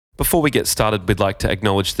Before we get started, we'd like to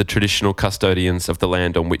acknowledge the traditional custodians of the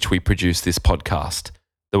land on which we produce this podcast,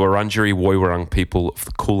 the Wurundjeri Woiwurrung people of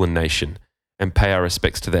the Kulin Nation, and pay our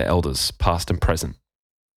respects to their elders, past and present.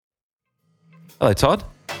 Hello, Todd.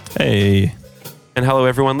 Hey. And hello,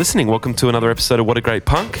 everyone listening. Welcome to another episode of What a Great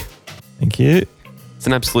Punk. Thank you. It's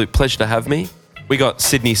an absolute pleasure to have me. We got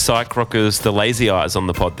Sydney psych rockers, the Lazy Eyes, on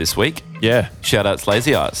the pod this week. Yeah. Shout outs,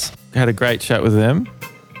 Lazy Eyes. Had a great chat with them.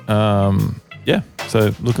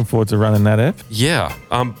 So looking forward to running that app. Yeah.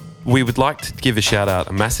 We would like to give a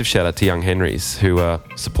massive shout out to Young Henrys, who are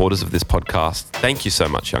supporters of this podcast. Thank you so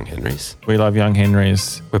much, Young Henrys. We love Young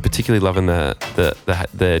Henrys. We're particularly loving their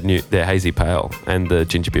hazy pale and the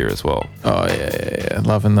ginger beer as well. Oh, yeah.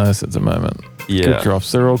 Loving those at the moment. Yeah. Good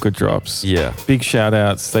drops. They're all good drops. Yeah. Big shout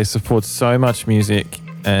outs. They support so much music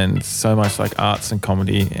and so much like arts and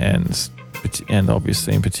comedy and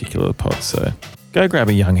obviously in particular the pod. So go grab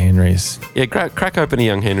a Young Henrys. Yeah, crack open a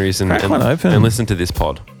Young Henrys and listen to this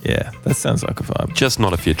pod. Yeah, that sounds like a vibe. Just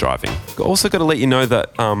not if you're driving. Also got to let you know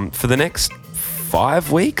that for the next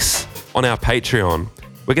 5 weeks on our Patreon,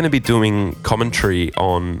 we're going to be doing commentary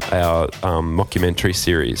on our mockumentary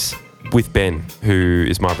series with Ben, who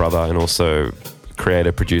is my brother and also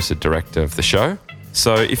creator, producer, director of the show.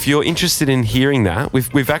 So if you're interested in hearing that,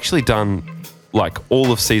 we've actually done like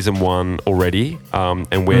all of season 1 already,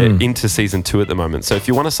 and we're into season 2 at the moment. So if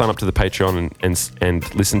you want to sign up to the Patreon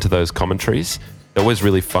and listen to those commentaries, they're always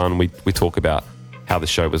really fun. We talk about how the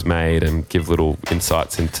show was made and give little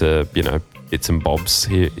insights into, bits and bobs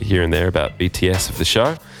here and there about BTS of the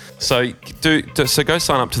show. So so go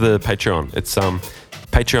sign up to the Patreon. It's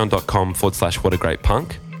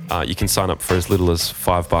patreon.com/whatagreatpunk. You can sign up for as little as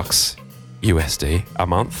 $5 USD a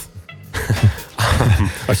month.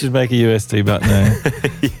 I should make a USD button there.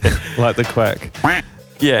 Yeah. Like the quack.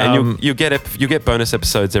 Yeah, and you'll get bonus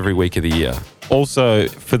episodes every week of the year. Also,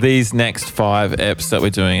 for these next 5 eps that we're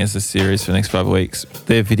doing as a series for the next 5 weeks,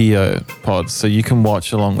 they're video pods, so you can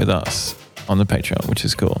watch along with us on the Patreon, which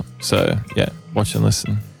is cool. So, yeah, watch and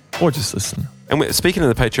listen. Or just listen. And speaking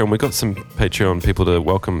of the Patreon, we've got some Patreon people to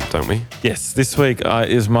welcome, don't we? Yes, this week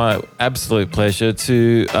is my absolute pleasure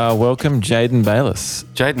to welcome Jaden Bayless.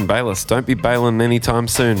 Jaden Bayless, don't be bailing anytime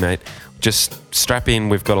soon, mate. Just strap in.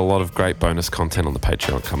 We've got a lot of great bonus content on the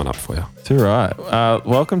Patreon coming up for you. Too right.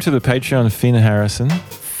 Welcome to the Patreon, Finn Harrison.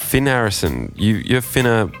 Finn Harrison, you're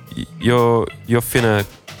finna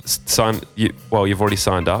sign. You've already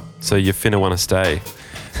signed up, so you're finna want to stay.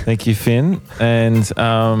 Thank you, Finn, and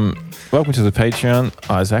welcome to the Patreon,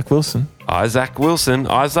 Isaac Wilson. Isaac Wilson,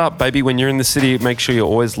 eyes up, baby. When you're in the city, make sure you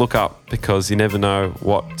always look up because you never know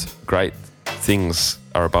what great things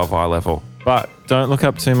are above eye level. But don't look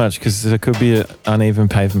up too much because there could be an uneven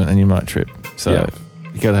pavement and you might trip. So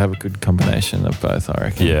you got to have a good combination of both, I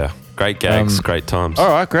reckon. Yeah. Great gags, great times. All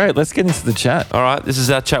right, great. Let's get into the chat. All right, this is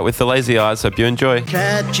our chat with the Lazy Eyes. Hope you enjoy.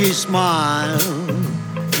 Catchy smile.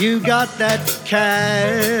 You got that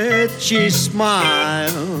catchy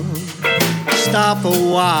smile. Stop a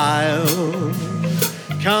while.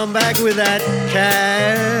 Come back with that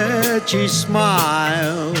catchy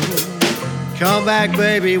smile. Come back,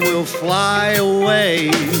 baby, we'll fly away.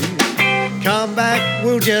 Come back,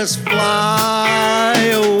 we'll just fly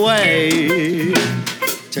away.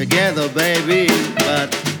 Together, baby,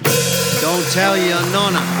 but don't tell your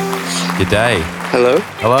nonna. G'day. Hello.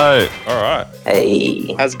 Hello. All right.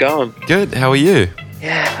 Hey. How's it going? Good. How are you?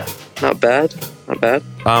 Yeah, not bad.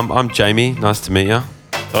 I'm Jamie. Nice to meet you.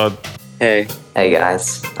 Todd. Hey. Hey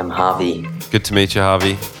guys, I'm Harvey. Good to meet you,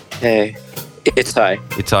 Harvey. Hey. Itay.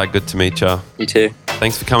 Itay, good to meet you. You too.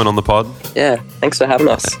 Thanks for coming on the pod. Yeah, thanks for having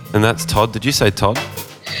us. And that's Todd. Did you say Todd?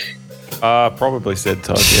 Probably said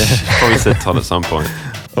Todd, yeah. Probably said Todd at some point.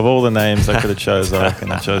 Of all the names I could have chose, I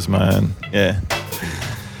reckon I chose my own. Yeah.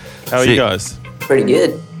 How are you guys? Pretty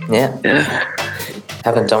good. Yeah.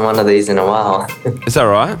 Haven't done one of these in a while. Is that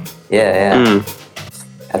right? Yeah.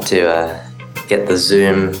 Had to get the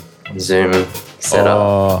Zoom set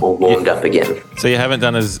up or warmed up again. So you haven't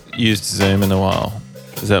used Zoom in a while?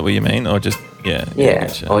 Is that what you mean? Or just, Yeah,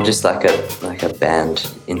 or just like a band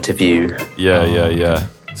interview. Yeah. I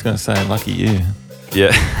was going to say, lucky you.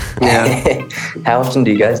 Yeah. How often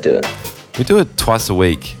do you guys do it? We do it twice a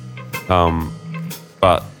week,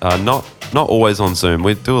 but not always on Zoom.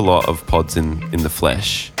 We do a lot of pods in the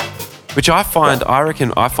flesh, which I find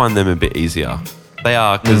them a bit easier. They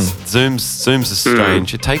are, because Zooms are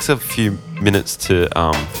strange. It takes a few minutes to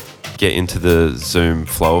get into the Zoom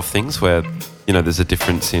flow of things where, there's a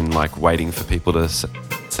difference in like waiting for people to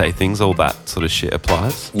say things. All that sort of shit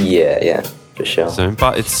applies. Yeah, for sure. Zoom,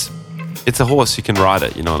 but it's a horse. You can ride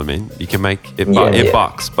it. You know what I mean? You can make it. It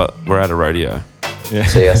bucks, but we're at a rodeo. Yeah.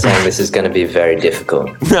 So you're saying this is going to be very difficult?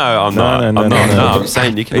 No, I'm not. I'm not. No, I'm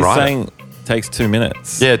saying you can He's write saying it. takes 2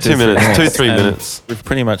 minutes. Yeah, 2 minutes. 2-3 And minutes. We've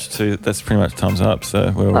pretty much that's pretty much time's up,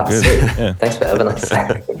 so we're all good. Sweet. Yeah. Thanks for having us.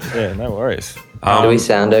 Yeah, no worries. Do we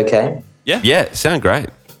sound okay? Yeah, sound great.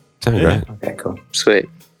 Sound great. Okay, cool. Sweet.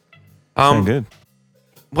 Sound good.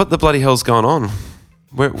 What the bloody hell's going on?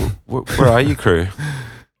 Where are you, crew?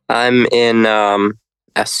 I'm in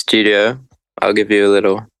a studio. I'll give you a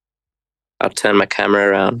little. I'll turn my camera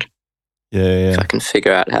around Yeah. if I can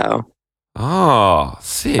figure out how. Oh,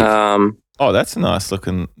 sick. Oh, that's a nice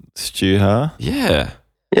looking stew, huh? Yeah.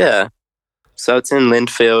 Yeah. So it's in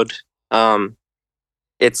Lindfield.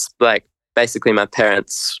 It's like basically my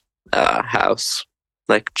parents' house,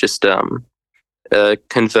 like just a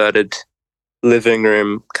converted living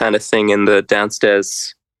room kind of thing in the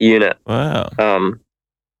downstairs unit. Wow.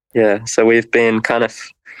 Yeah. So we've been kind of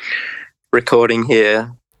recording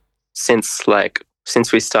here since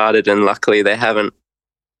we started, and luckily they haven't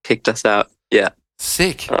kicked us out yet.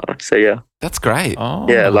 Sick. So yeah. That's great. Oh.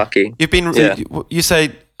 Yeah, lucky. You've been. Yeah. You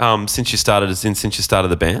say since you started, as in since you started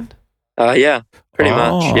the band. Yeah, pretty Oh.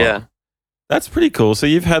 much. Yeah. That's pretty cool. So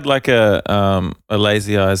you've had like a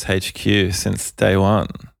Lazy Eyes HQ since day one.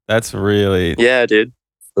 That's really Yeah, dude.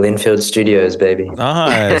 Linfield Studios, baby.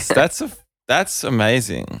 nice. That's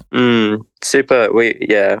amazing. Super.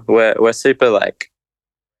 We're super like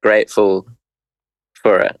grateful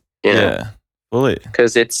for it. You know, Yeah, fully.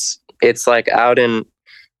 because it's like out in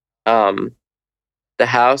the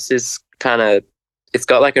house is kind of, it's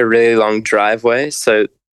got like a really long driveway, so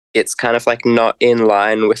it's kind of like not in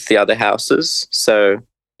line with the other houses. So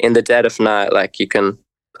in the dead of night, like you can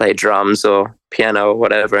play drums or piano or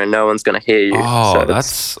whatever, and no one's gonna hear you. Oh, So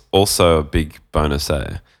that's also a big bonus,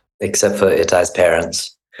 eh? Except for Itay's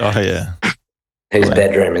parents, Oh yeah. whose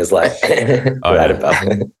bedroom is like Oh, right yeah. above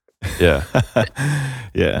it. Yeah.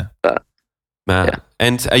 Yeah. Man. Yeah.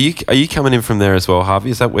 And are you coming in from there as well, Harvey?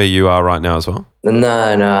 Is that where you are right now as well?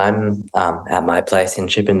 No, I'm at my place in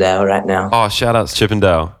Chippendale right now. Oh, shout outs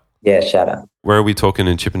Chippendale. Yeah, shout out. Where are we talking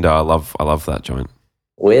in Chippendale? I love that joint.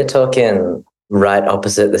 We're talking right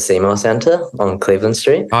opposite the Seymour Centre on Cleveland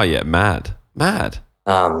Street. Oh yeah, mad.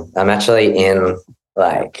 I'm actually in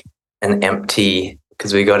like an empty,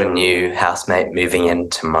 because we got a new housemate moving in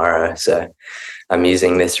tomorrow, so I'm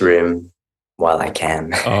using this room while I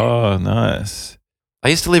can. Oh, nice. I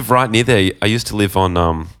used to live right near there. I used to live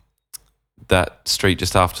on that street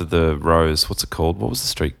just after the Rose. What's it called? What was the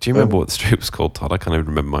street? Do you remember what the street was called, Todd? I can't even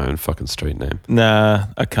remember my own fucking street name. Nah,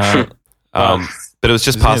 I can't. But it was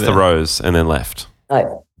just It was past near the there. Rose and then left.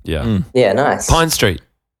 Oh, Yeah. yeah, nice. Pine Street.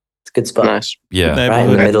 It's a good spot. nice. Yeah. Good Right in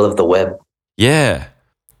the neighborhood. middle of the web. Yeah.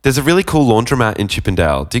 There's a really cool laundromat in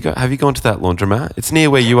Chippendale. Have you gone to that laundromat? It's near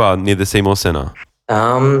where you are, near the Seymour Centre.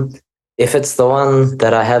 If it's the one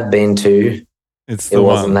that I have been to, It's it the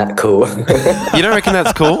wasn't one. that cool. You don't reckon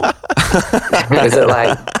that's cool? Is it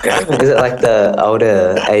like the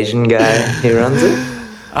older Asian guy who runs it?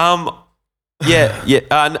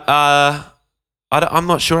 Yeah. I'm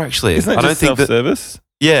not sure actually. Isn't it I don't just think that. self-service?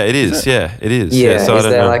 Yeah, it is. Yeah, it is. Yeah. so I Is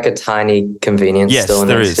don't there know. like a tiny convenience Yes, store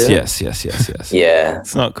there next is. to it? Yes. Yeah.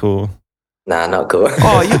 It's not cool. Nah, not cool.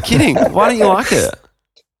 Oh, you're kidding. Why don't you like it?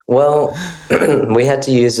 Well, we had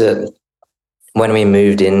to use it when we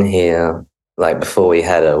moved in here, like before we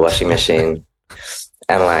had a washing machine.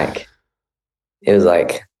 And like, it was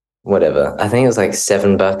like, whatever. I think it was like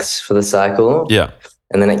 $7 for the cycle. Yeah.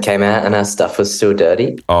 And then it came out and our stuff was still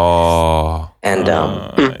dirty. Oh. And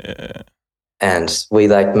Yeah. and we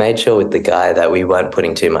like made sure with the guy that we weren't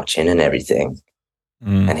putting too much in and everything.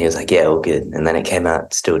 Mm. And he was like, yeah, all good. And then it came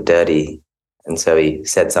out still dirty. And so he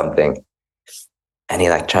said something. And he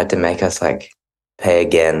like tried to make us like pay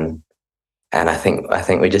again. And I think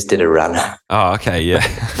we just did a runner. Oh, okay. Yeah.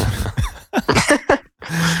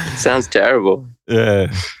 Sounds terrible. Yeah.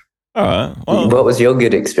 All right. Well, What was your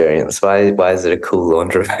good experience? Why is it a cool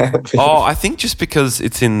laundromat? Oh, I think just because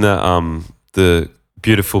it's in the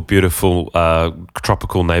beautiful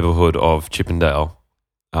tropical neighborhood of Chippendale.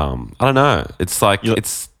 I don't know. It's like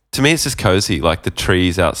to me, it's just cozy. Like the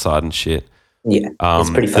trees outside and shit. Yeah, it's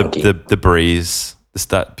pretty funky. The breeze,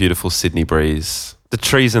 that beautiful Sydney breeze. The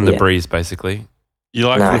trees and the Yeah. breeze, basically. you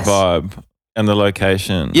like Nice. the vibe and the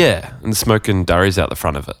location. Yeah, and smoking durries out the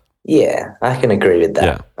front of it. Yeah, I can agree with that.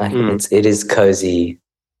 Yeah. I think it is cozy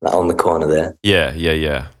on the corner there.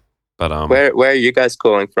 Yeah. But Where are you guys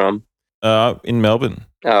calling from? In Melbourne.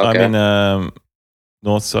 Oh, okay. I'm in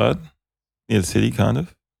North Side, near the city, kind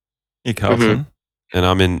of. Near Carlton. and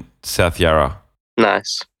I'm in South Yarra.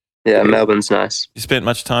 Nice. Yeah, Melbourne's nice. You spent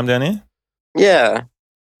much time down here? Yeah.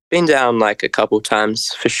 Been down like a couple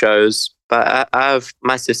times for shows. but I have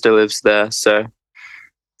my sister lives there, so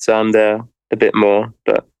I'm there a bit more.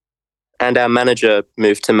 And our manager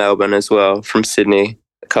moved to Melbourne as well from Sydney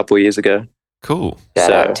a couple of years ago. Cool.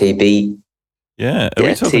 Shout out TB. Yeah.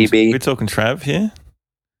 Yeah, TB. We're talking Trav here.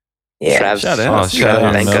 Yeah, Trav. Shout out. Oh, shout Trav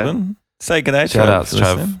out. in Banco. Melbourne. Say good day, Shout Trav. outs, if you're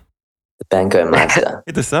Trav. listening. the Banco Master.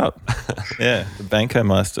 Hit us up. Yeah, the Banco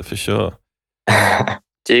Master for sure.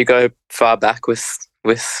 Do you go far back with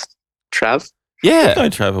Trav? Yeah.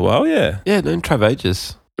 Known Trav a while, yeah. Yeah, known Trav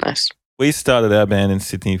ages. Nice. We started our band in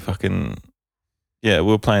Sydney we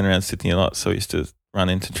were playing around Sydney a lot, so we used to run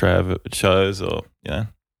into Trav at shows or,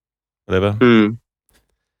 whatever. Hmm.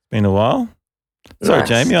 Been a while. Sorry, Nice.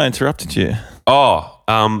 Jamie, I interrupted you. I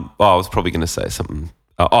was probably going to say something.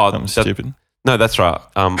 Something stupid. No, that's right.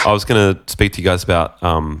 I was going to speak to you guys about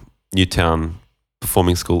Newtown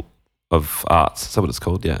Performing School of Arts. Is that what it's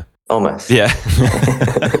called? Yeah. Almost. Yeah.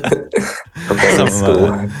 Performing Something school.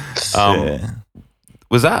 like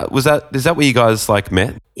yeah. Is that where you guys like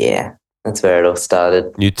met? Yeah, that's where it all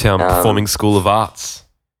started. Newtown Performing School of Arts.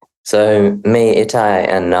 So me, Itay,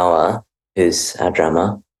 and Noah, who's our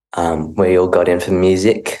drummer, we all got in for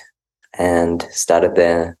music and started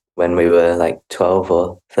there when we were like 12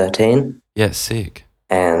 or 13. Yeah, sick.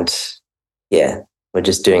 And yeah, we're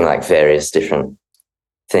just doing like various different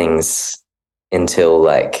things until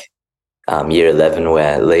like year 11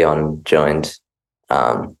 where Leon joined.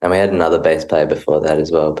 And we had another bass player before that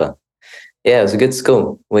as well. But yeah, it was a good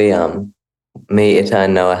school. We, me, Itay,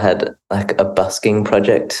 and Noah had like a busking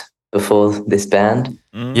project before this band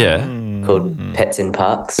Yeah. called Pets in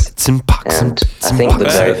Parks. It's in Bucks. And I think the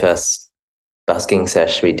very first busking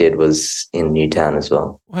sesh we did was in Newtown as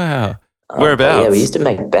well. Wow. But Whereabouts? Yeah, we used to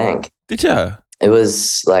make bank. Did you? It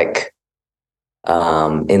was like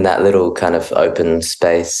in that little kind of open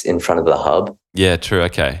space in front of the hub. Yeah, true.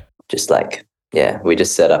 Okay. Just like, yeah, we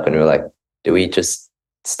just set up and we were like, do we just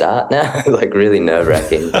start now? Like really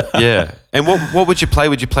nerve-wracking. Yeah. And what would you play?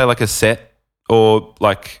 Would you play like a set or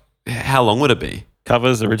like how long would it be?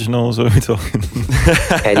 Covers, originals, what are we talking?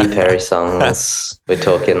 Katy Perry songs.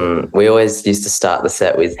 We always used to start the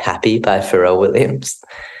set with Happy by Pharrell Williams.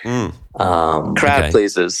 Mm. Crowd Okay.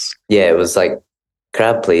 pleasers. Yeah, it was like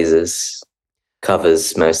crowd pleasers,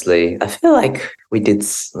 covers mostly. I feel like we did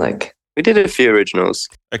like, We did a few originals.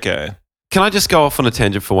 Okay. Can I just go off on a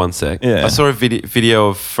tangent for 1 sec? Yeah. I saw a video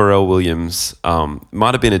of Pharrell Williams.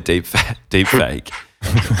 Might have been a deep fake.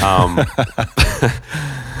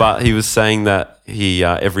 But he was saying that he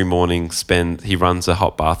every morning he runs a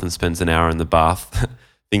hot bath and spends an hour in the bath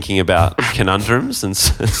thinking about conundrums and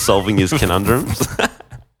solving his conundrums.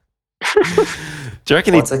 Do you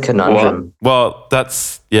reckon what's a conundrum? Well,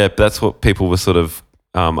 that's what people were sort of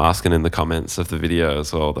asking in the comments of the video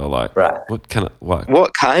as well. They're like, Right. what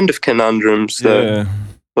What kind of conundrums though? Yeah.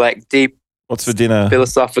 Like deep What's for dinner?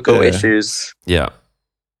 philosophical Yeah. issues. Yeah.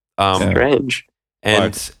 Yeah. Strange.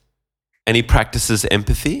 And he practices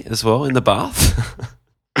empathy as well in the bath.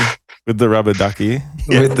 With the rubber ducky.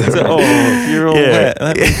 With the So, you're all wet.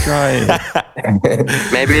 Let me dry.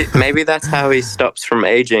 Maybe that's how he stops from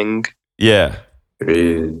aging. Yeah,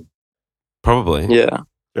 Ooh. probably. Yeah.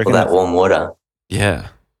 All that warm water, Yeah.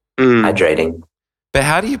 Mm. hydrating. But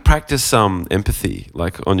how do you practice empathy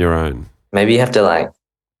like on your own? Maybe you have to like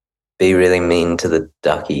be really mean to the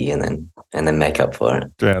ducky and then make up for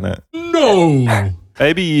it. Drown it. No.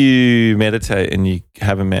 Maybe you meditate and you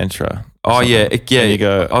have a mantra. Oh yeah, yeah. And you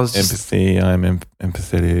go, I was just- empathy, I'm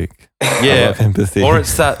empathetic. I Yeah, love empathy. or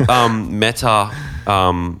it's that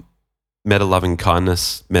meta loving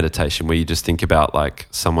kindness meditation where you just think about like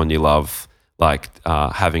someone you love, like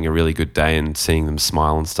having a really good day and seeing them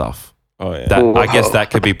smile and stuff. Oh, yeah. That I guess Whoa. that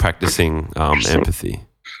could be practicing empathy.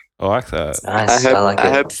 I like that. Nice. I like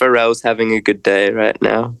it. hope Pharrell's having a good day right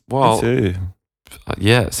now. Well, Me too.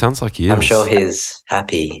 yeah, it sounds like he is. I'm sure he's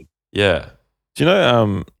happy. Yeah. Do you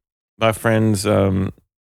know my friends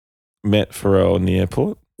met Pharrell in the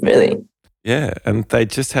airport? Really? Yeah, and they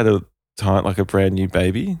just had a brand new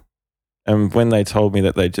baby. And when they told me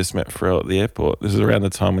that they just met Pharrell at the airport, this was around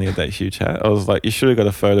the time when he had that huge hat. I was like, you should have got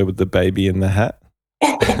a photo with the baby in the hat.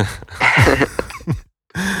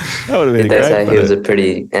 That would have been Did they great. say he photo. was a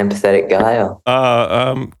pretty empathetic guy?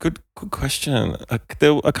 Or? Good question. I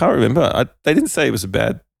can't remember. They didn't say it was a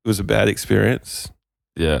bad experience.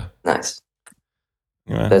 Yeah. Nice.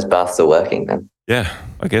 Anyway, Those baths are working then. yeah,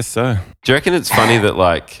 I guess so. Do you reckon it's funny that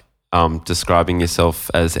like describing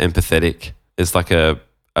yourself as empathetic is like a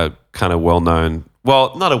kind of well-known,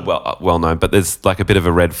 well, not a well-known, but there's like a bit of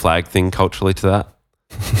a red flag thing culturally to that?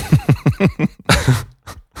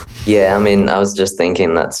 Yeah, I mean, I was just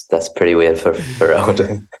thinking that's pretty weird for Pharrell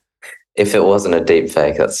to if it wasn't a deep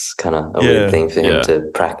fake, that's kind of a weird thing for him to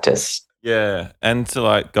practice. Yeah, and to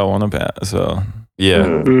like go on about as well. Yeah.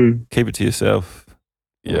 Mm. Keep it to yourself.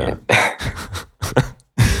 Yeah.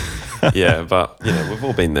 Yeah, but we've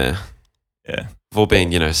all been there. Yeah. We've all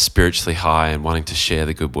been, spiritually high and wanting to share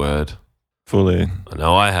the good word. Fully. I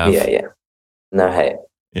know I have. Yeah. No hate.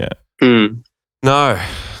 Yeah. Mm. No.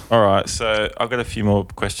 All right, so I've got a few more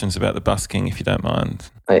questions about the busking, if you don't mind.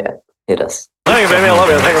 Oh yeah, hit us. Thank you, baby. I love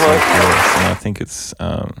you. Thank you, and I think it's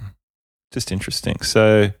just interesting.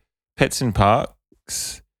 So, Pets in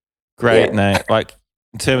Parks, great name. Like,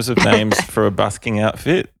 in terms of names for a busking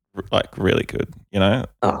outfit, like, really good,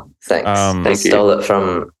 Oh, thanks. Thank I you. stole it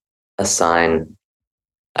from a sign.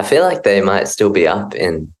 I feel like they might still be up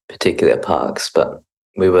in particular parks, but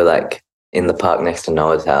we were like in the park next to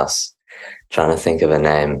Noah's house trying to think of a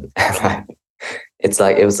name.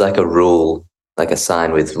 It was like a rule, like a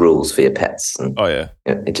sign with rules for your pets. And Oh, yeah.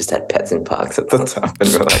 it just had Pets in Parks at the top. And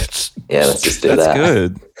we're like, yeah, let's just do That's that.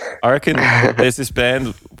 good. I reckon there's this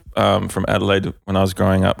band from Adelaide when I was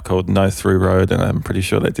growing up called No Through Road, and I'm pretty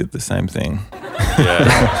sure they did the same thing.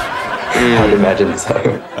 Yeah. I'd imagine so.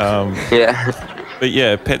 Yeah. But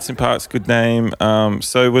yeah, Pets in Parks, good name.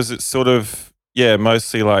 So was it sort of,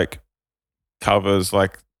 mostly like covers?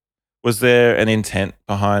 Like, was there an intent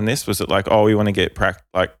behind this? Was it like, oh, we want to get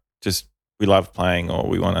we love playing, or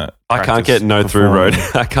we want to? I can't get No Through Road.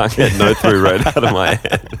 I can't get No Through Road out of my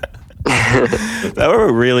head. They were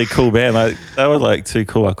a really cool band. Like, they were like too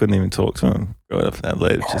cool. I couldn't even talk to them growing up in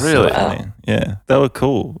Adelaide. It's just Really? so funny. Yeah, they were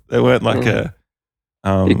cool. They weren't like a.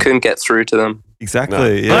 You couldn't get through to them. Exactly. No.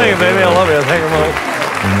 Yeah. Thank you, baby. I love you. Thank you,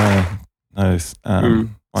 Mike. No.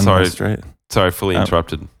 One Sorry. more straight. Sorry, fully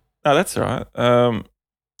interrupted. No, that's all right.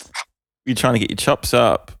 You're trying to get your chops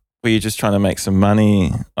up. Were you just trying to make some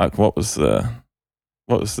money? Like, what was the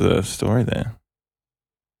story there?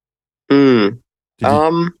 Mm. Did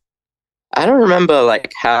you- I don't remember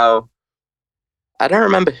I don't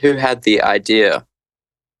remember who had the idea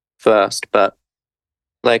first, but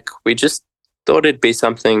like we just thought it'd be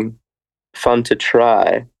something fun to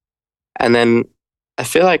try. And then I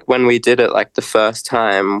feel like when we did it like the first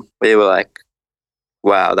time, we were like,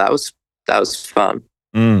 wow, that was fun.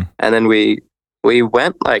 Mm. And then we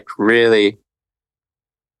went like really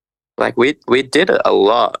like we did it a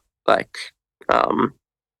lot. Like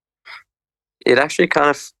it actually kind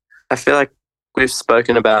of, I feel like we've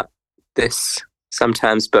spoken about this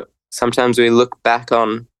sometimes, but sometimes we look back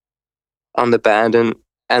on the band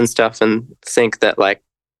and stuff and think that like,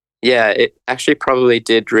 yeah, it actually probably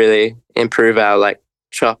did really improve our like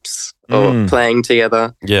chops or playing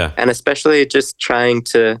together. Yeah. And especially just trying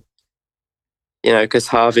to, because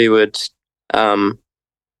Harvey would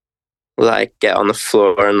like get on the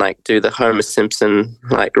floor and like do the Homer Simpson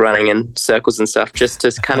like running in circles and stuff just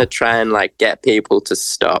to kind of try and like get people to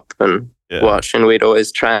stop and watch. And we'd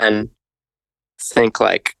always try and think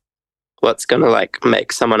like what's gonna like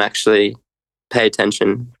make someone actually pay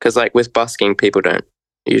attention, because like with busking people don't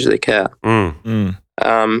usually care.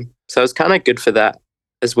 So it's kind of good for that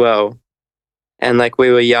as well. And like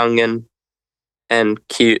we were young and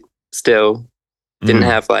cute still, didn't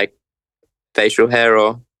have like facial hair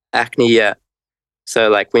or acne yet, so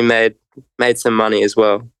like we made some money as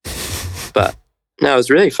well. But no, it was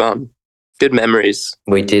really fun, good memories.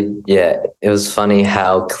 We did, yeah. It was funny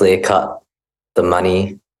how clear cut the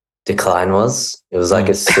money decline was. It was like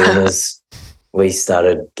as soon as we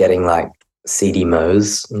started getting like CD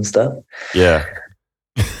Mo's and stuff. Yeah.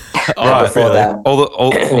 Right before that, All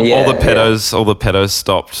the pedos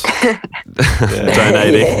stopped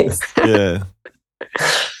donating. Yeah.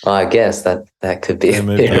 well, I guess that could be a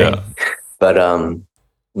theory. Yeah. But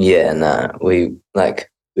we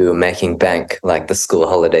were making bank like the school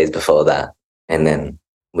holidays before that, and then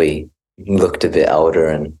we looked a bit older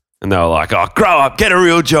and they were like, "Oh, grow up, get a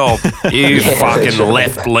real job, you fucking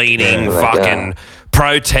left-leaning, fucking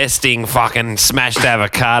protesting, fucking smashed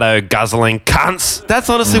avocado guzzling cunts." That's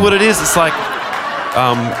honestly what it is. It's like,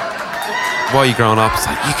 while you're growing up, it's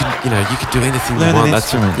like you could do anything Learn you want. an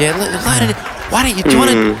That's instrument. learn it. Why don't you? Do you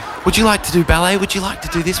want to? Would you like to do ballet? Would you like to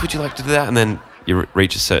do this? Would you like to do that? And then you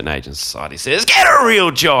reach a certain age, and society says, "Get a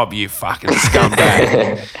real job, you fucking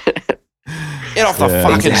scumbag." Get off the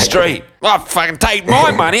fucking street. I'll fucking take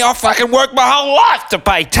my money. I'll fucking work my whole life to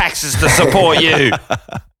pay taxes to support you.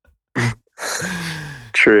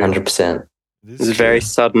 True. 100%. It was a very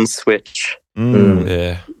sudden switch.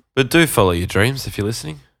 Yeah. But do follow your dreams if you're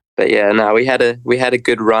listening. But yeah, no, we had a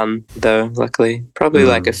good run though, luckily. Probably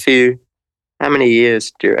like a few, how many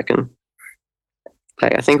years do you reckon?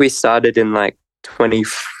 Like I think we started in like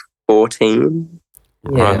 2014.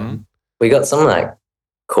 Yeah. We got some like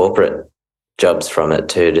corporate jobs from it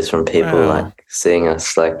too, just from people Wow. like seeing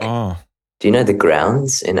us. Like, Oh, do you know the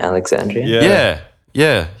grounds in Alexandria? yeah.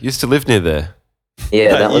 Yeah. Used to live near there.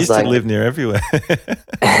 Yeah, I that was used like to live near everywhere.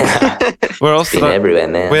 Where else did been I? everywhere,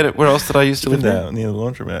 man. Where else did I used to live Lived near? out near the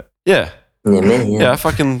laundromat. Yeah. Near me, Yeah. I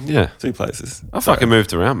fucking Two places. I fucking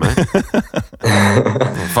moved around, mate. yeah.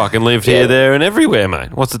 I fucking lived Yeah. here, there, and everywhere,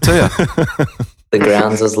 mate. What's it to you? The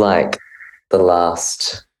grounds was like the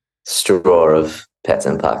last straw of Pets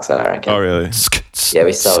and Parks, I reckon. Oh, really? Yeah,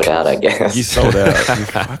 we sold out, I guess. You sold out. You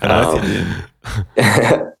fucking oath you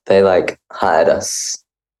did. They like hired us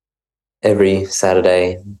every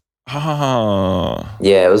Saturday. Oh.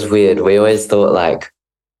 Yeah, it was weird. We always thought like,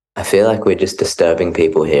 I feel like we're just disturbing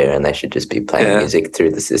people here and they should just be playing Yeah. music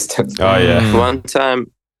through the system. Oh yeah. Mm. One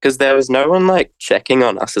time, because there was no one like checking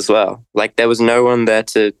on us as well. Like there was no one there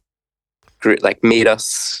to like meet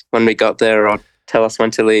us when we got there or tell us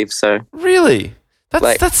when to leave. So Really? That's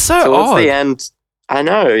Like, that's so towards odd. the end, I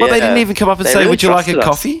know. Well, yeah. they didn't even come up and They say, really "Would you like a trusted us.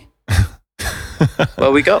 coffee?"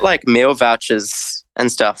 Well, we got like meal vouchers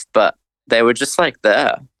and stuff, but they were just like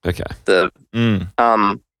there. Okay. Mm.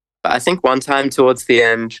 But I think one time towards the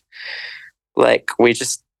end, like we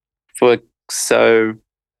just were so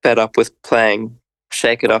fed up with playing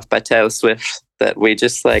 "Shake It Off" by Taylor Swift that we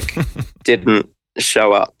just like didn't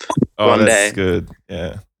show up. Oh, One that's day. good.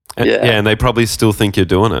 Yeah. Yeah. Yeah, and they probably still think you're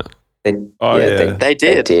doing it. They, Oh, yeah. They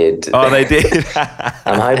did. They did. Oh, they did.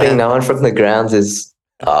 I'm hoping no one from the grounds is.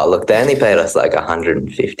 Oh, look, they only paid us like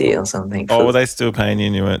 150 or something. Oh, were they still paying you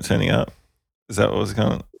and you weren't turning up? Is that what was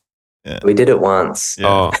going on? We did it once.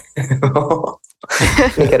 Yeah. Oh,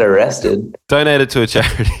 We get arrested. donate it to a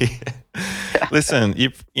charity. Listen,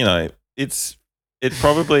 you know, it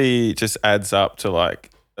probably just adds up to like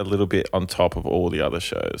a little bit on top of all the other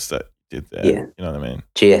shows that you did there. Yeah. You know what I mean?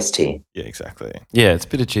 GST, Yeah, exactly. Yeah, it's a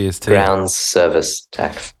bit of GST. grounds service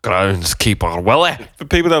tax. Grounds keep on well. For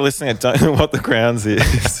people that are listening that don't know what the grounds is,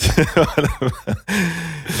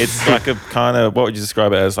 it's like a kind of, what would you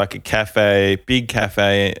describe it as? Like a cafe, big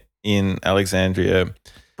cafe in Alexandria,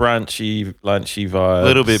 brunchy, lunchy vibe. A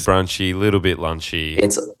little bit brunchy, little bit lunchy.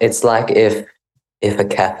 It's like if a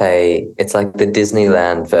cafe, it's like the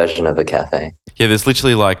Disneyland version of a cafe. Yeah, there's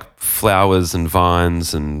literally like flowers and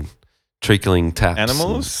vines and trickling taps.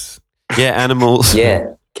 Animals? Yeah, animals.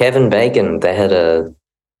 Yeah, Kevin Bacon. They had a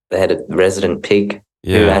resident pig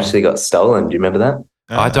who Yeah. actually got stolen. Do you remember that?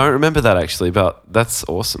 I don't remember that actually, but that's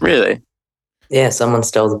awesome. Really? Yeah, someone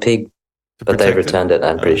stole the pig, but they returned it.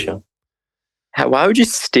 I'm pretty sure. Why would you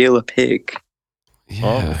steal a pig?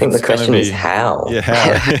 Yeah. I think the It's gonna question is be- how. Yeah,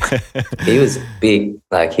 how? He was big,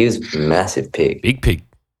 like he was a massive pig. Big pig.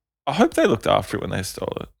 I hope they looked after it when they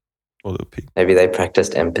stole it. Or the pig. Maybe they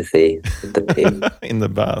practiced empathy with the pig. In the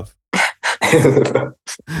bath.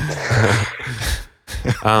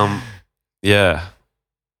 Yeah.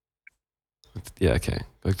 Yeah, okay.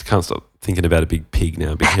 I can't stop thinking about a big pig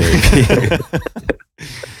now, big hairy pig.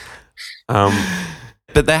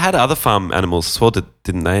 But they had other farm animals as well,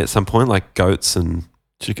 didn't they, at some point? Like goats and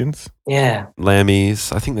Chickens? Yeah,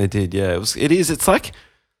 lammies. I think they did, yeah.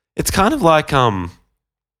 It's kind of like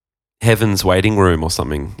Heaven's Waiting Room or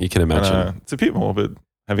something, you can I imagine. know. It's a bit morbid.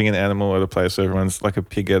 Having an animal at a place where everyone's, like a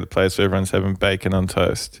pig at a place where everyone's having bacon on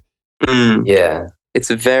toast. Mm. yeah. It's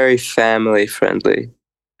very family friendly,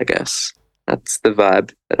 I guess. That's the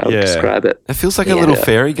vibe that I would Yeah. describe it. It feels like a Yeah. little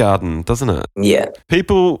fairy garden, doesn't it? Yeah,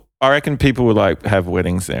 I reckon people would like have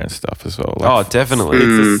weddings there and stuff as well. Like, Oh, definitely. It's a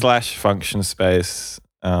Mm. slash function space.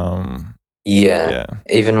 yeah. Yeah.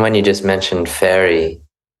 Even when you just mentioned fairy,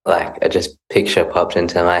 like I just picture popped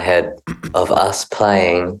into my head of us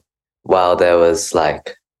playing while there was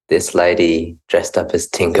like this lady dressed up as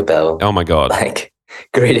Tinkerbell, Oh my God. like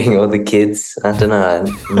greeting all the kids. I don't know,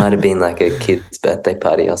 it might have been like a kid's birthday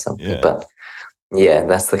party or something, Yeah. but yeah,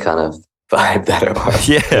 that's the kind of vibe that it was.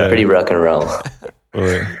 Yeah. Pretty rock and roll.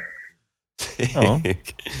 Well, Oh.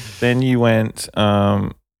 then you went,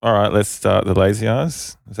 all right, let's start the Lazy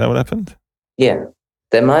Eyes. Is that what happened? Yeah,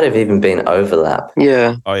 there might have even been overlap.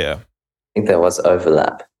 Yeah. Oh, yeah. I think there was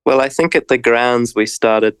overlap. Well, I think at the grounds we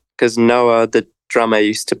started because Noah, the drummer,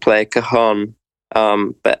 used to play cajon.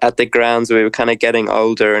 But at the grounds we were kind of getting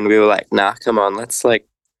older and we were like, nah, come on, let's like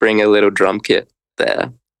bring a little drum kit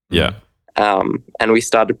there. Yeah. And we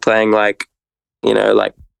started playing like,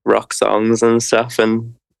 like rock songs and stuff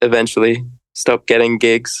and eventually stopped getting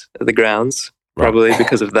gigs at the grounds, probably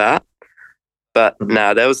because of that. But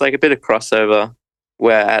no, there was like a bit of crossover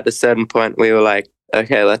where at a certain point we were like,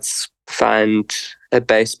 okay, let's find a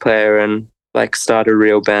bass player and like start a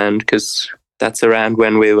real band because that's around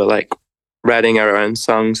when we were like writing our own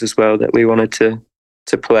songs as well that we wanted to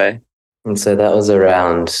play. And so that was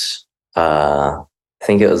around, I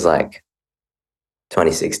think it was like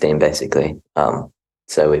 2016, basically.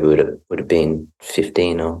 So we would have been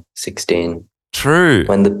 15 or 16 True.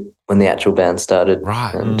 when the actual band started.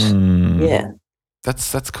 Right. And yeah,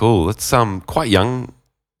 That's cool. That's quite young.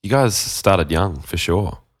 You guys started young for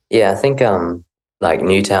sure. yeah. I think like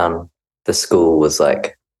Newtown, the school was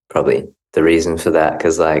like probably the reason for that,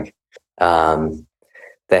 because like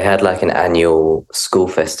they had like an annual school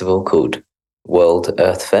festival called World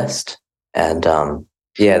Earth Fest, and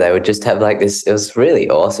yeah, they would just have like this. It was really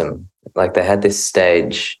awesome. Like they had this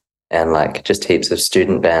stage, and like just heaps of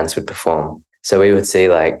student bands would perform. So we would see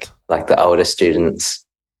like the older students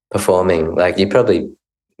performing. Like you probably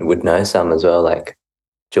would know some as well, like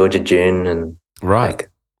Georgia June and Right. like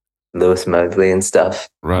Lewis Mobley and stuff.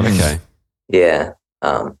 Right. Okay. Yeah.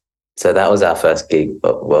 So that was our first gig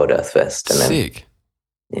at World Earth Fest, and then Sick.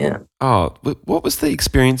 yeah. Oh, what was the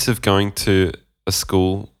experience of going to a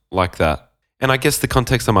school like that? And I guess the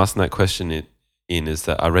context I'm asking that question in is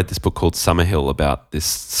that I read this book called Summerhill about this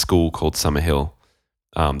school called Summerhill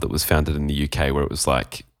that was founded in the UK, where it was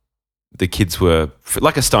like the kids were,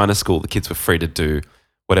 like a Steiner school, the kids were free to do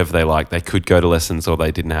whatever they liked. They could go to lessons or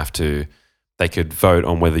they didn't have to. They could vote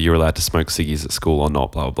on whether you're allowed to smoke ciggies at school or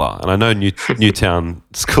not, blah, blah, blah. And I know Newtown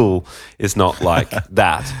School is not like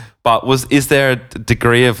that, but is there a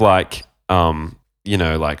degree of like,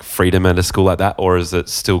 like freedom at a school like that, or is it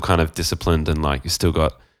still kind of disciplined and like you still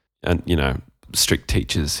got, strict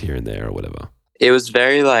teachers here and there or whatever? It was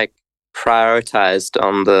very like prioritized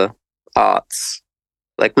on the arts,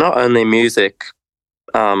 like not only music,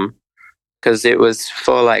 because it was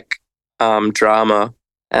for like drama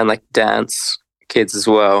and like dance kids as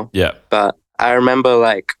well. Yeah. But I remember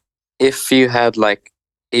like if you had like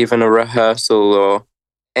even a rehearsal or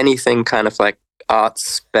anything kind of like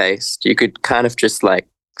arts based, you could kind of just like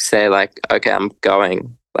say like, okay, I'm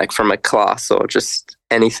going like from a class or just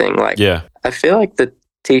anything. Like, Yeah. I feel like the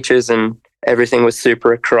teachers and everything was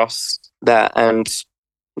super across that. And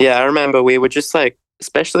yeah, I remember we were just like,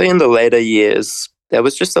 especially in the later years, there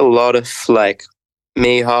was just a lot of like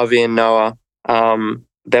me, Harvey and Noah.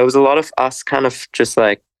 There was a lot of us kind of just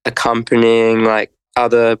like accompanying like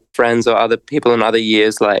other friends or other people in other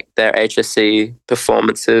years, like their HSC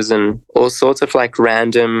performances and all sorts of like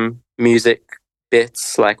random music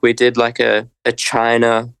bits. Like we did like a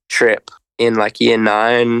China trip in like year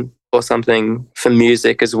 9 or something for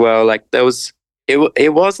music as well. Like it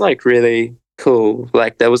was like really cool.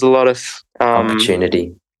 Like there was a lot of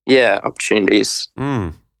Opportunity. Yeah, opportunities.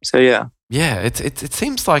 Mm. So yeah. Yeah, it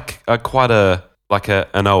seems like quite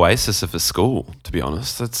an oasis of a school, to be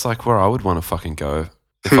honest. That's like where I would want to fucking go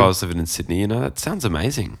if I was living in Sydney. That sounds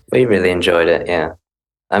amazing. We really enjoyed it, yeah.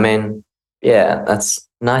 I mean, yeah, that's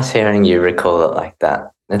nice hearing you recall it like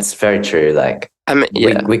that. It's very true. Like, I mean,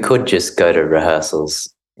 yeah. we could just go to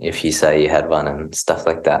rehearsals if you say you had one and stuff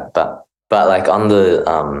like that. But like on the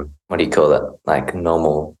what do you call it? Like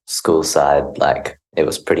normal school side, like it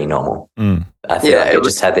was pretty normal. I feel like it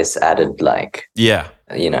just had this added like, Yeah.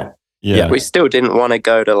 Yeah. We still didn't want to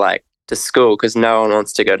go to school because no one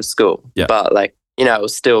wants to go to school. Yeah. But like, it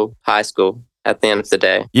was still high school at the end of the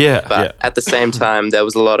day. Yeah. But at the same time, there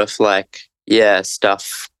was a lot of like,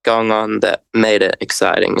 stuff going on that made it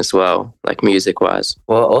exciting as well, like music wise.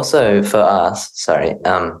 well, also for us,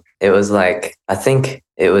 it was like, I think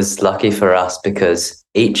it was lucky for us because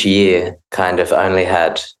each year kind of only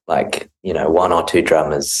had like, 1 or 2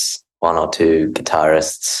 drummers, 1 or 2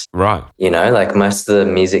 guitarists. Right. Like most of the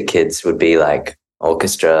music kids would be like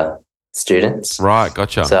orchestra students. Right.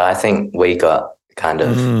 Gotcha. So I think we got kind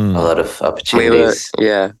of a lot of opportunities.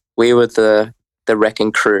 We were the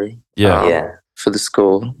wrecking crew. Yeah. Yeah. For the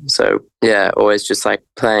school. So yeah, always just like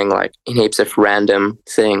playing like in heaps of random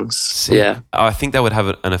things. See, Yeah. I think that would have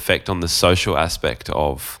an effect on the social aspect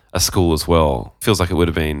of a school as well. Feels like it would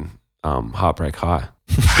have been Heartbreak High.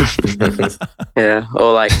 Yeah.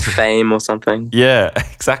 Or like Fame or something. Yeah,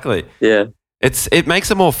 exactly. Yeah. It makes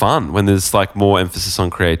it more fun when there's like more emphasis on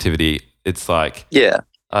creativity. It's like, Yeah.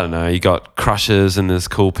 I don't know, you got crushes and there's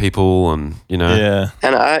cool people and, Yeah.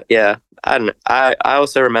 And I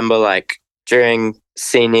also remember like during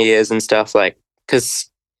senior years and stuff, like, because,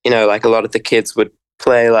 like a lot of the kids would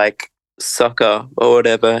play like soccer or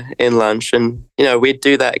whatever in lunch. And, we'd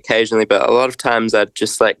do that occasionally, but a lot of times I'd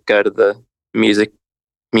just like go to the music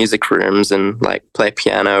rooms and like play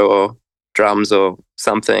piano or drums or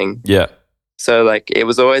something. Yeah. So like it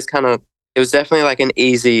was definitely like an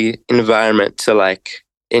easy environment to like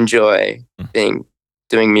enjoy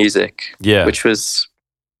doing music. Yeah. Which was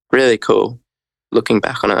really cool looking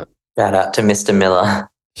back on it. Shout out to Mr. Miller.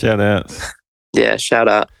 Shout out. Yeah, shout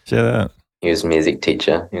out. Shout out. He was a music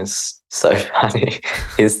teacher. He was so funny.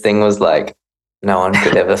 His thing was like, no one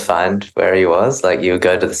could ever find where he was. Like, you would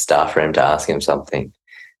go to the staff room to ask him something,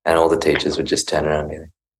 and all the teachers would just turn around and be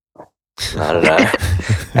like, I don't know.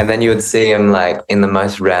 And then you would see him like in the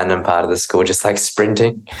most random part of the school, just like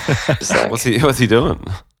sprinting. Just like, What's he doing?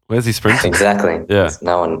 Where's he sprinting? exactly. Yeah. There's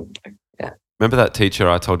no one. Remember that teacher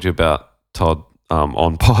I told you about, Todd,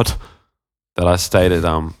 on pod, that I stayed at,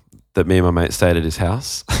 that me and my mate stayed at his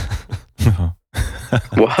house?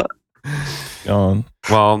 What? Go on.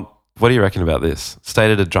 Well, what do you reckon about this?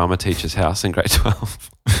 Stayed at a drama teacher's house in grade 12.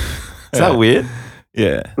 Is that weird?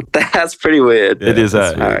 Yeah. That's pretty weird. It is,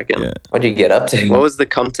 that's eh? I reckon. Yeah. What do you get up to? What was the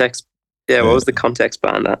context? Yeah, what was the context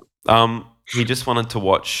behind that? He just wanted to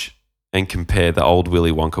watch and compare the old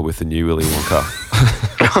Willy Wonka with the new Willy Wonka.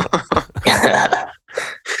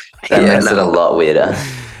 That Yeah, makes it a lot weirder.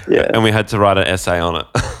 Yeah. And we had to write an essay on it.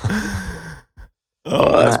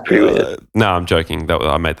 Oh, that's pretty weird. No, I'm joking.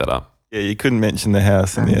 I made that up. Yeah, you couldn't mention the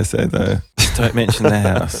house in the essay though. Just don't mention the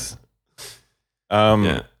house.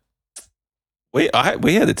 Yeah. We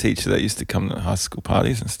had a teacher that used to come to high school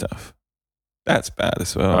parties and stuff. That's bad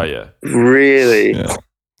as well. Oh, yeah. Really? Yeah.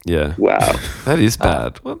 Yeah. Wow. That is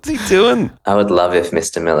bad. What's he doing? I would love if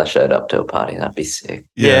Mr. Miller showed up to a party. That'd be sick.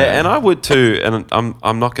 Yeah, and I would too. And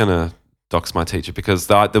I'm not going to dox my teacher because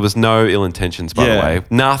there was no ill intentions, by the Yeah. way.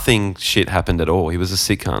 Nothing shit happened at all. He was a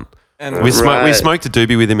sick cunt. And We Right. smoked a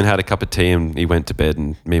doobie with him and had a cup of tea, and he went to bed,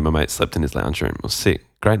 and me and my mate slept in his lounge room. It was sick.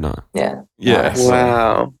 Great night. Yeah. yeah. Nice.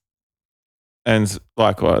 Wow. And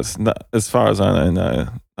likewise, as far as I know, no,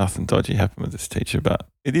 nothing dodgy happened with this teacher, but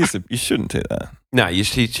it is, you shouldn't do that. No, he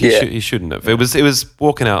shouldn't have. It was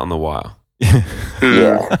walking out on the wire.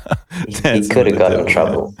 Yeah. He That's could have not got a in devil,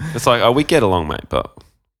 trouble. It's like, oh, we get along, mate, but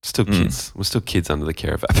still kids. We're still kids under the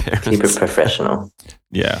care of our parents. Keep it professional.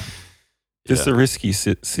 Yeah. Just Yeah. a risky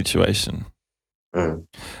situation. Mm.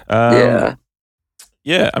 Yeah.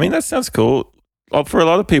 Yeah, I mean, that sounds cool. For a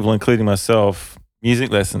lot of people, including myself,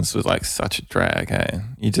 music lessons was like such a drag, hey?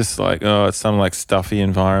 You just like, oh, it's some like stuffy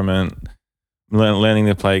environment. Learning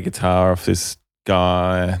to play guitar off this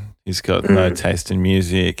guy who's got no taste in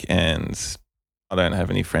music, and I don't have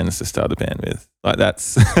any friends to start a band with. Like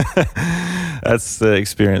that's that's the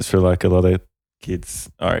experience for like a lot of kids,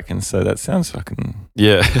 I reckon. So that sounds fucking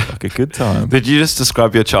Yeah. like a good time. Did you just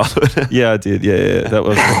describe your childhood? Yeah, I did. Yeah. That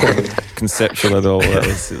wasn't conceptual at all. It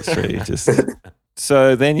was really just.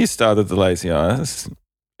 So then you started the Lazy Eyes.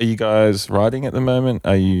 Are you guys writing at the moment?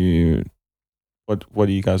 Are you? What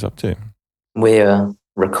are you guys up to? We're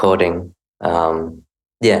recording. Trying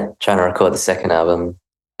to record the second album.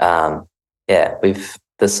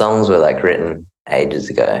 The songs were like written ages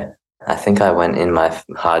ago. I think I went in my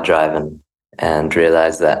hard drive and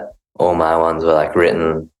realized that all my ones were like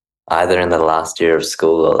written either in the last year of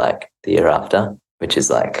school or like the year after, which is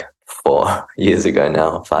like 4 years ago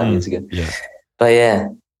now, 5 years ago. Yeah. But yeah,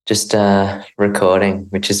 just recording,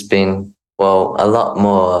 which has been, well, a lot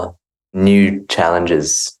more new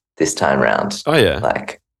challenges this time round. Oh, yeah.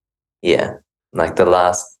 Like, yeah, like the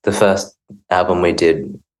first album we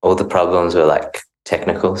did, all the problems were like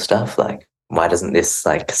technical stuff. Like, why doesn't this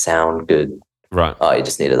like sound good? Right. Oh, you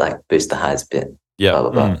just need to like boost the highs a bit. Yeah. Blah,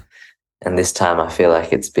 blah, blah. And this time I feel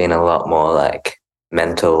like it's been a lot more like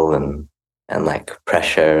mental and like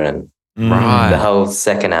pressure and Right. the whole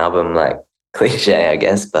second album, like cliche, I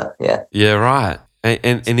guess, but yeah. Yeah, right.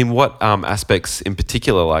 And in what aspects in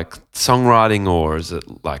particular, like songwriting, or is it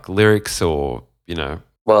like lyrics, or, you know?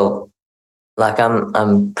 Well, like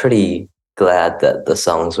I'm pretty glad that the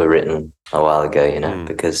songs were written a while ago, you know,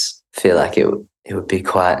 because I feel like it would be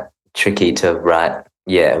quite tricky to write,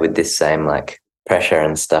 with this same like pressure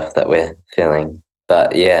and stuff that we're feeling.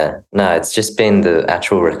 But yeah, no, it's just been the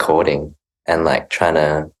actual recording and like trying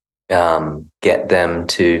to get them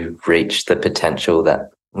to reach the potential that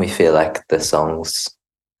we feel like the songs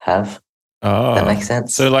have. Oh, That makes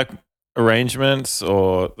sense. So like arrangements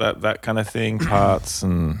or that kind of thing, parts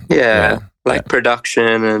and Like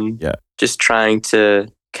production and just trying to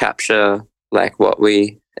capture like what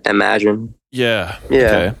we imagine. Yeah. Yeah.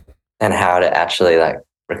 Okay. And how to actually like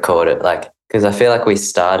record it, like, because I feel like we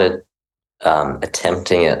started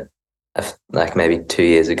attempting it like maybe 2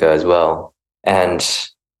 years ago as well, and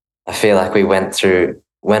I feel like we went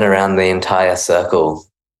around the entire circle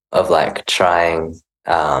of like trying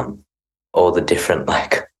all the different,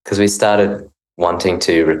 like, because we started wanting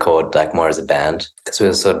to record like more as a band because we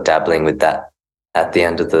were sort of dabbling with that at the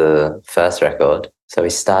end of the first record. So we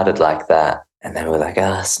started like that, and then we're like,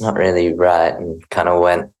 it's not really right, and kind of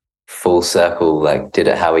went full circle, like did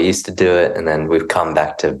it how we used to do it, and then we've come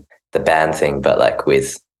back to the band thing, but like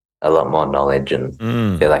with a lot more knowledge and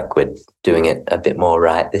feel like we're doing it a bit more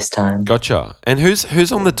right this time. Gotcha. And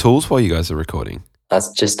who's on the tools while you guys are recording? That's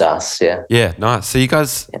just us, yeah. Yeah, nice. So you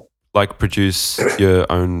guys like produce your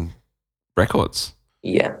own records?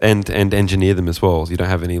 Yeah. And engineer them as well. You don't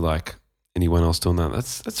have anyone else doing that.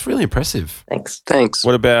 That's really impressive. Thanks.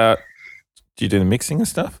 What about, do you do the mixing and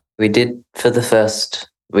stuff? We did for the first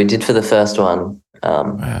one.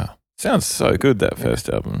 Wow. Sounds so good, that first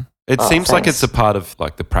album. It seems like thanks. it's a part of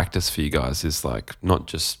like the practice for you guys is like not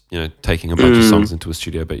just, taking a bunch of songs into a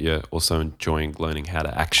studio, but you're also enjoying learning how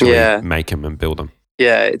to actually make them and build them.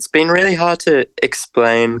 Yeah, it's been really hard to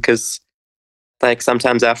explain because like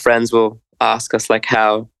sometimes our friends will ask us like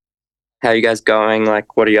how you guys going,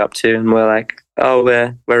 like what are you up to, and we're like, oh,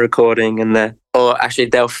 we're recording, and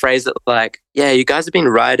they'll phrase it like, yeah, you guys have been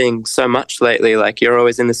writing so much lately, like you're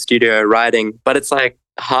always in the studio writing, but it's like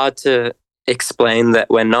hard to explain that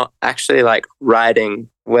we're not actually like writing,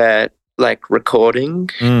 we're like recording.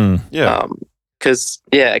 Because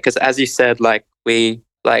as you said, like we've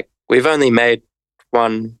only made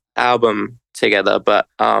one album together, but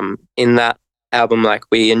in that album, like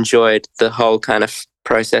we enjoyed the whole kind of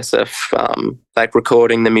process of like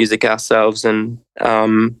recording the music ourselves and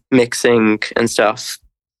mixing and stuff.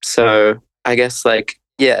 So I guess like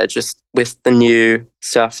just with the new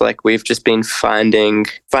stuff, like we've just been finding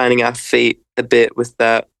our feet a bit with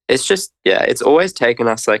that. It's just it's always taken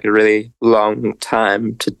us like a really long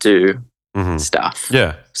time to do stuff.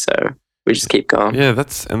 Yeah. So we just keep going. Yeah,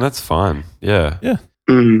 that's fine. Yeah. Yeah.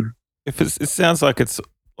 Mm. It sounds like it's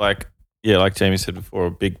like Jamie said before,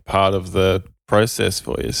 a big part of the process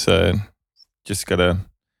for you. So just gotta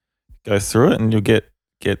go through it, and you'll get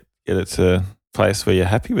it to a place where you're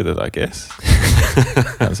happy with it, I guess.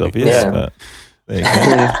 Sounds obvious, but there you go.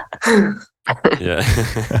 Yeah.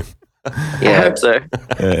 I hope so.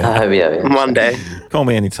 Yeah. I hope, yeah. One day. Call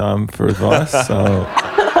me anytime for advice.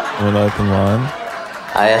 I'm an open line.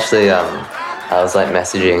 I actually, I was like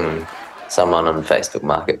messaging someone on Facebook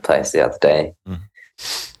Marketplace the other day,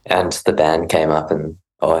 and the band came up, and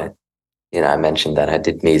I mentioned that I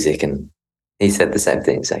did music, and he said the same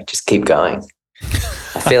thing. He's like, just keep going.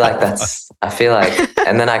 I feel like,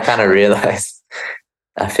 and then I kind of realized,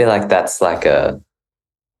 I feel like that's like a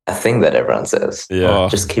thing that everyone says. Yeah.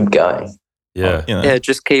 Just keep going. Yeah. Yeah,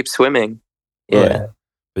 just keep swimming. Yeah. Right.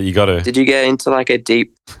 But you got to. Did you get into like a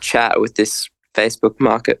deep chat with this Facebook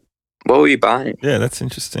market? What were you buying? Yeah, that's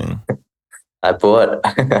interesting. I bought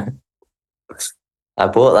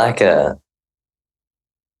like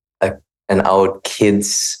an old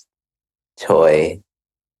kid's toy,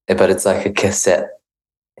 but it's like a cassette.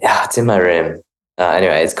 Yeah, it's in my room.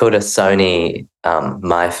 Anyway, it's called a Sony,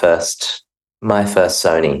 my first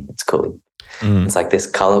Sony, it's called. It's like this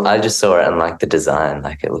color. I just saw it and like the design,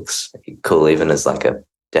 like it looks cool even as like a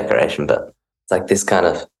decoration, but it's like this kind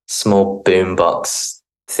of small boombox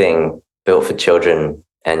thing built for children,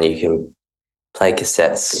 and you can play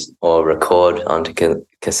cassettes or record onto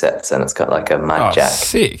cassettes, and it's got like a mic jack.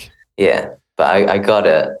 Sick. Yeah, but I got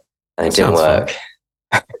it and it didn't work.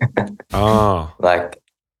 Oh. Like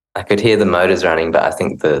I could hear the motors running, but I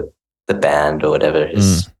think the band or whatever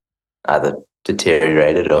is either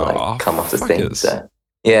deteriorated or like come off the thing. So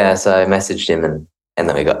I messaged him and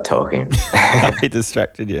then we got talking. He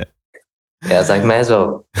distracted you. Yeah, I was like, may as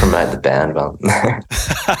well promote the band one.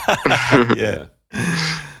 Yeah,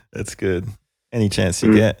 that's good. Any chance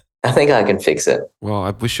you get. I think I can fix it. Well,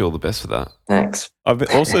 I wish you all the best for that. Thanks. I've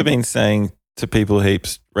also been saying to people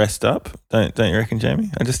heaps, rest up. Don't you reckon,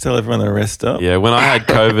 Jamie? I just tell everyone to rest up. Yeah, when I had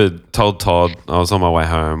COVID, told Todd I was on my way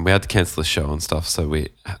home. We had to cancel the show and stuff, so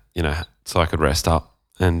so I could rest up.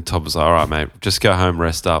 And Todd was like, all right, mate, just go home,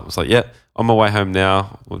 rest up. I was like, yeah, on my way home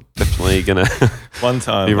now. We're definitely going to One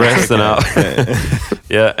time be resting up. Yeah.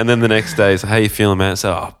 Yeah, and then the next day, he's like, how you feeling, man?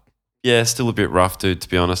 So, yeah, still a bit rough, dude, to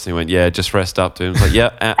be honest. And he went, yeah, just rest up, dude. I was like,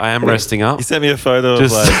 yeah, I am resting up. He sent me a photo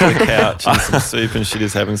of like the couch and some soup and shit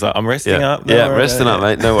is happening. He's like, I'm resting up. No worries. Resting up,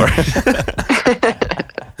 mate. No worries.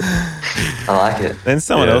 I like it. Then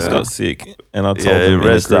someone else got sick, and I told them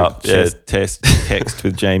rest up. Yeah. Text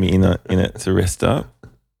with Jamie in it to rest up.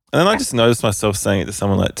 And then I just noticed myself saying it to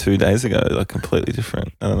someone like 2 days ago, like completely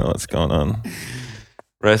different. I don't know what's going on.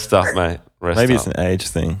 Rest up, mate. Maybe up. it's an age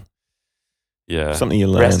thing. Yeah. Something you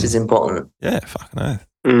learn. Rest is important. Yeah, fucking oath.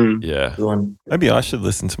 Yeah. Good one. Maybe I should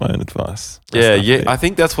listen to my own advice. Yeah. I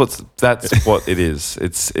think that's what it is.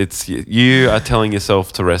 It's you are telling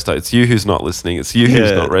yourself to rest up. It's you who's not listening. It's you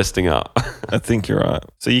who's not resting up. I think you're right.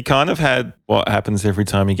 So you kind of had what happens every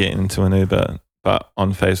time you get into an Uber, but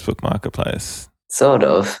on Facebook Marketplace. Sort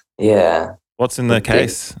of. Yeah. What's in the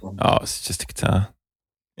case? Oh, it's just a guitar.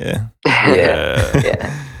 Yeah.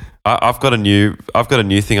 Yeah. I've got a new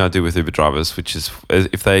thing I do with Uber drivers, which is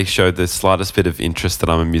if they show the slightest bit of interest that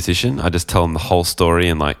I'm a musician, I just tell them the whole story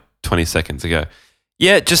in like 20 seconds. I go,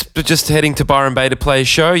 yeah, just heading to Byron Bay to play a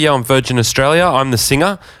show. Yeah, I'm Virgin Australia. I'm the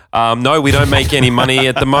singer. No, we don't make any money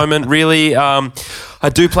at the moment, really. I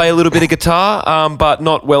do play a little bit of guitar, but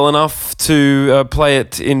not well enough to play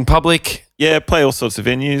it in public. Yeah, play all sorts of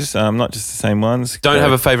venues, not just the same ones. Don't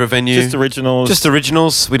have a favourite venue. Just originals. Just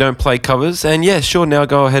originals. We don't play covers. And yeah, sure, now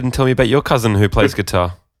go ahead and tell me about your cousin who plays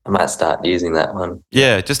guitar. I might start using that one.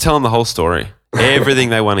 Yeah, just tell them the whole story. Everything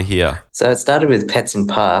they want to hear. So it started with Pets in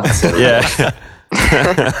Parks. And Yeah.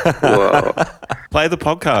 Whoa. Play the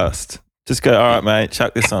podcast. Just go, all right, mate,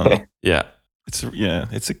 chuck this on. Yeah.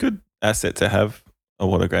 It's a good asset to have. Oh,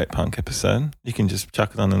 what a great punk episode. You can just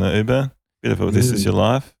chuck it on in the Uber. Bit of a This Is Your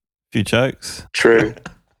Life. Few jokes. True.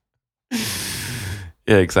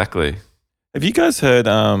 Yeah, exactly. Have you guys heard,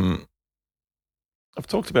 I've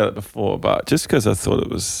talked about it before, but just because I thought it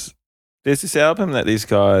was, there's this album that these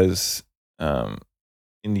guys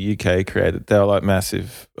in the UK created. They were like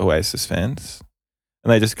massive Oasis fans.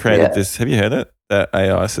 And they just created this, have you heard it? That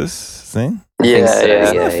AISIS thing? Yeah, so, yeah.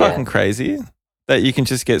 Isn't that fucking crazy? That you can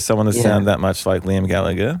just get someone to sound that much like Liam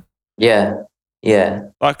Gallagher. Yeah.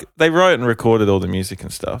 Like they wrote and recorded all the music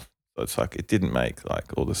and stuff. So it's like it didn't make like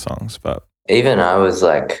all the songs, but Even I was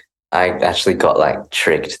like, I actually got like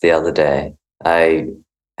tricked the other day. I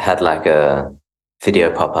had like a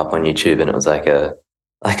video pop up on YouTube and it was like a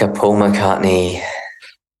Paul McCartney.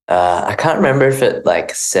 I can't remember if it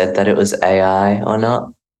like said that it was AI or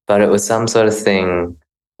not, but it was some sort of thing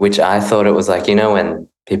which I thought it was like, you know, when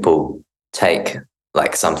people take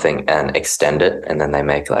like something and extend it and then they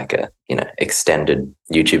make like a, you know, extended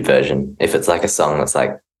YouTube version. If it's like a song that's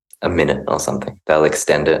like a minute or something, they'll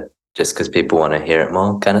extend it just because people want to hear it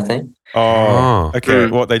more kind of thing. Oh, okay.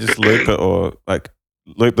 What, they just loop it or like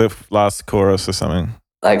loop the last chorus or something?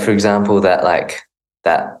 Like, for example, that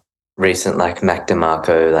recent like Mac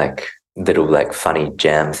DeMarco like little like funny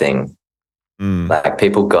jam thing. Like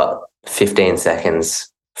people got 15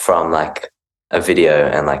 seconds from like a video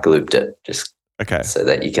and like looped it just so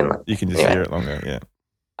that you can just hear it longer. Yeah.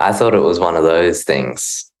 I thought it was one of those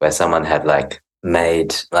things where someone had like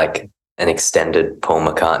made like an extended Paul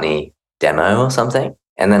McCartney demo or something.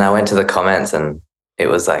 And then I went to the comments and it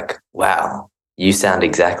was like, wow, you sound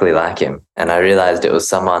exactly like him. And I realized it was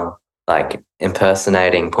someone like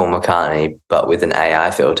impersonating Paul McCartney, but with an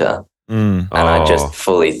AI filter. And I just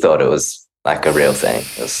fully thought it was like a real thing.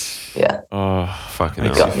 It was, yeah. Oh, fucking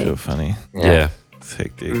Makes hell. you feel funny. Yeah. It's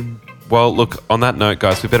hectic. Well, look, on that note,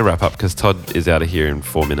 guys, we better wrap up because Todd is out of here in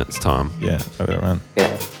 4 minutes' time. Yeah, I better run.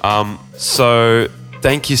 Yeah. So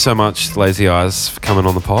thank you so much, Lazy Eyes, for coming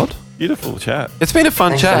on the pod. Beautiful chat. It's been a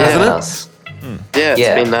fun Thanks chat, for having hasn't it? us. Yeah, it's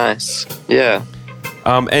Yeah. been nice. Yeah.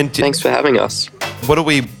 And Thanks for having us. what do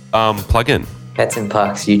we plug in? Pets in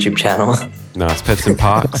Parks YouTube channel. No, it's Pets and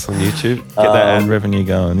Parks on YouTube. Get that ad revenue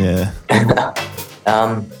going, yeah.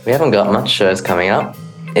 We haven't got much shows coming up.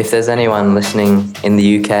 If there's anyone listening in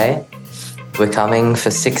the UK, we're coming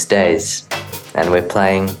for 6 days and we're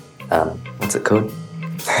playing, what's it called?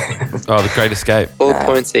 Oh, The Great Escape. All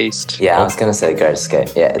Points East. Yeah, I was going to say Great Escape.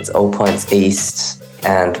 Yeah, it's All Points East.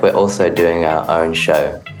 And we're also doing our own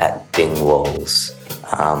show at Bing Walls.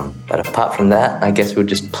 But apart from that, I guess we'll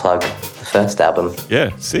just plug the first album,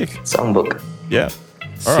 Yeah, sick. Songbook. Yeah.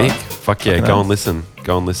 All Sick. right. Fuck yeah, Fucking go hell. and listen.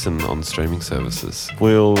 Go and listen on streaming services.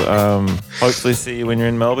 We'll hopefully see you when you're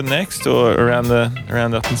in Melbourne next or around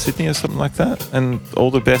up in Sydney or something like that. And all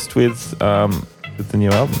the best with the new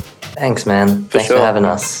album. Thanks, man. Thanks sure. for having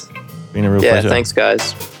us. Been a real Yeah, pleasure. thanks,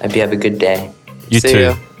 guys. Hope you have a good day. You See too.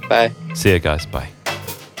 ya. Bye. See you guys. Bye.